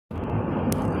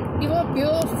You look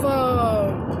beautiful.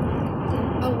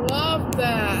 I love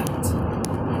that.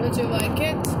 Did you like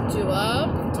it? Did you love?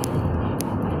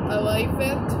 I like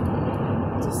it.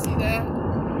 Did you see that?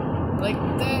 Like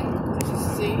that? Did you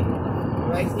see?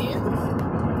 Right here.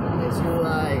 Did you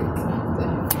like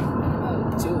that? Oh,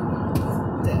 do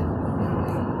that.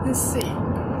 Let's see.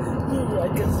 You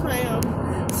like a smile.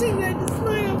 See that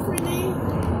smile, pretty.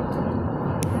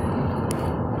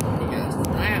 You got a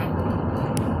smile.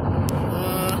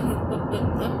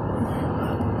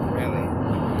 Really?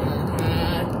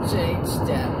 Change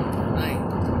that. Like,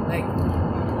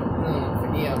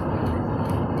 video.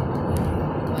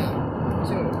 Wow.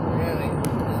 Sure, really.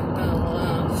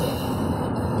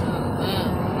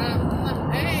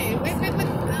 Hey, wait a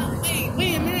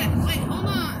minute. Wait, hold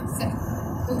on.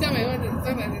 Just got me one of the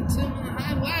 2 minute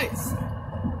highlights.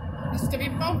 Just to be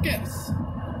focused.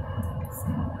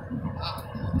 Oh,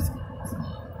 no.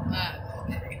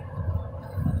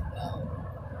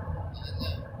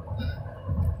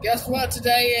 Guess what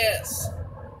today is?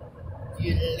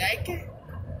 You like it?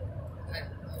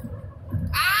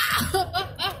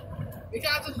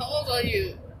 Because how old are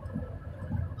you?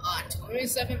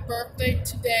 27th birthday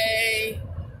today.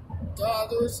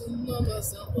 Daughters and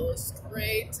numbers that looks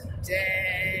great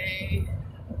today.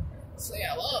 Say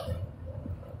hello.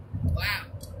 Wow.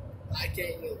 I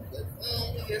gave you the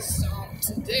longest song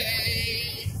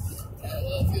today. I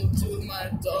love you to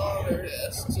my daughter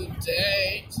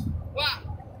yesterday. Wow.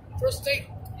 First date.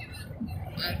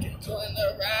 I can join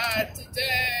the ride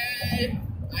today.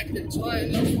 I can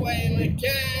join the flame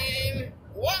again.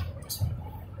 What?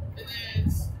 It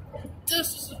is.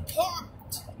 This is the part.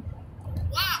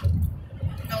 Wow.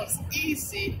 That was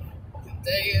easy.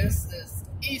 Today is this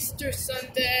Easter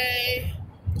Sunday.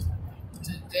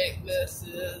 Today this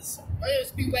is Royal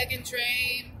Speedwagon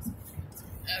Train.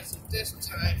 As of this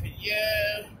time of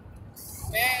year.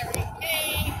 Merry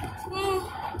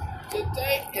April.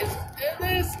 Today it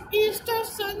is Easter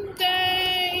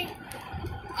Sunday.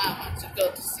 I want to go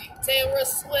to see Taylor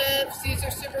Swift, Caesar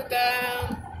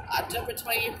Superdome, October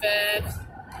 25th.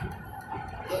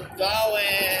 We're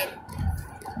going.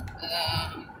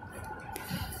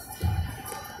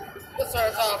 That's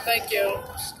our call. Thank you.